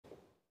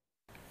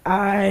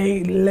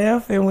I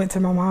left and went to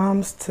my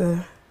mom's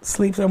to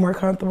sleep somewhere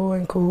comfortable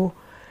and cool.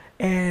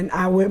 And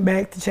I went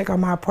back to check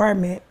on my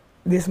apartment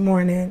this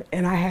morning,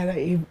 and I had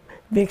an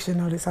eviction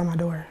notice on my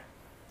door.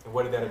 And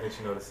what did that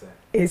eviction notice say?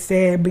 It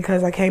said,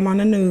 because I came on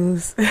the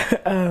news,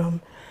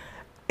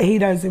 he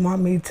doesn't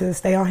want me to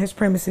stay on his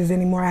premises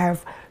anymore. I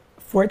have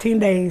 14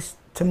 days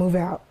to move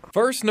out.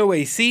 First no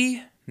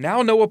AC,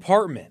 now no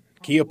apartment.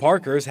 Kia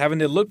Parker is having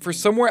to look for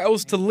somewhere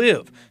else to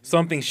live,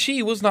 something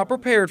she was not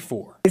prepared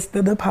for. It's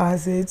the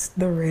deposits,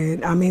 the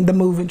rent, the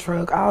moving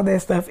truck, all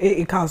that stuff,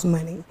 it costs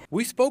money.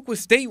 We spoke with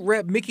State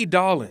Rep Mickey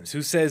Dollins,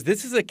 who says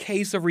this is a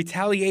case of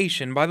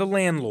retaliation by the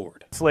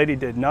landlord. This lady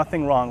did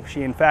nothing wrong.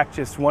 She in fact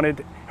just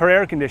wanted her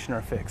air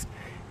conditioner fixed.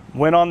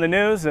 Went on the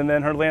news, and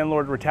then her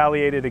landlord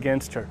retaliated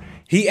against her.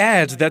 He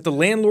adds that the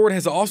landlord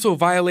has also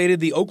violated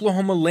the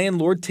Oklahoma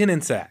Landlord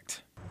Tenants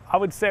Act. I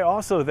would say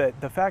also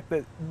that the fact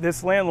that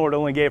this landlord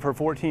only gave her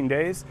 14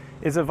 days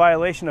is a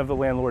violation of the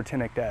Landlord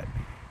Tenant Act.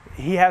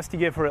 He has to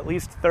give her at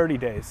least 30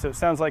 days, so it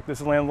sounds like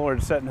this landlord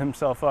is setting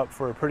himself up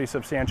for a pretty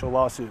substantial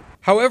lawsuit.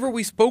 However,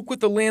 we spoke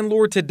with the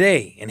landlord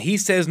today, and he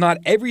says not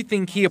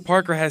everything Kia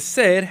Parker has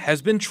said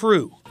has been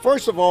true.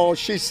 First of all,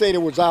 she said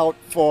it was out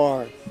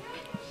for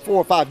 4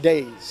 or 5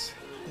 days.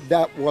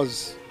 That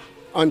was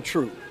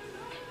untrue.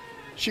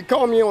 She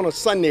called me on a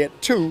Sunday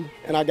at 2,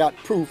 and I got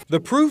proof. The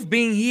proof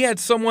being he had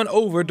someone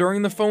over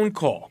during the phone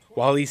call.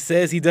 While he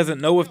says he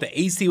doesn't know if the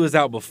AC was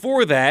out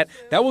before that,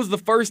 that was the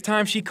first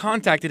time she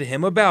contacted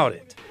him about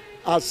it.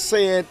 I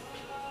said,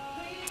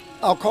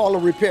 I'll call a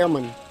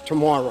repairman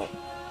tomorrow.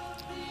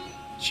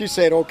 She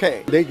said,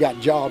 okay. They got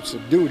jobs to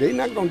do. They're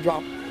not going to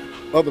drop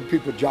other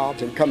people's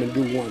jobs and come and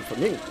do one for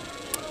me.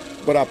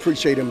 But I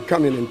appreciate him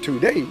coming in 2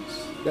 days.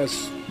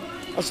 That's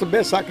the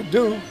best I could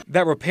do.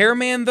 That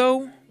repairman,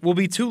 though, will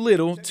be too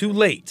little, too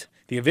late.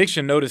 The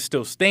eviction notice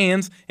still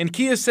stands, and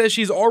Kia says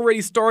she's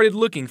already started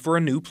looking for a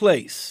new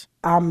place.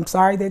 I'm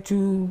sorry that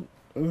you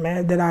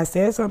mad that I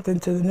said something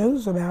to the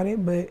news about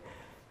it, but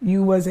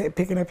you wasn't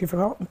picking up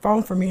your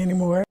phone for me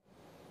anymore.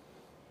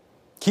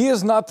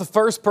 Kia's not the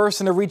first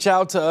person to reach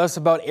out to us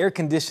about air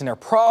conditioner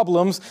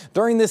problems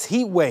during this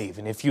heat wave.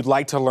 And if you'd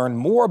like to learn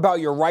more about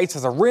your rights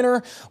as a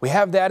renter, we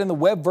have that in the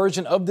web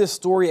version of this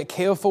story at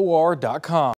KFOR.com.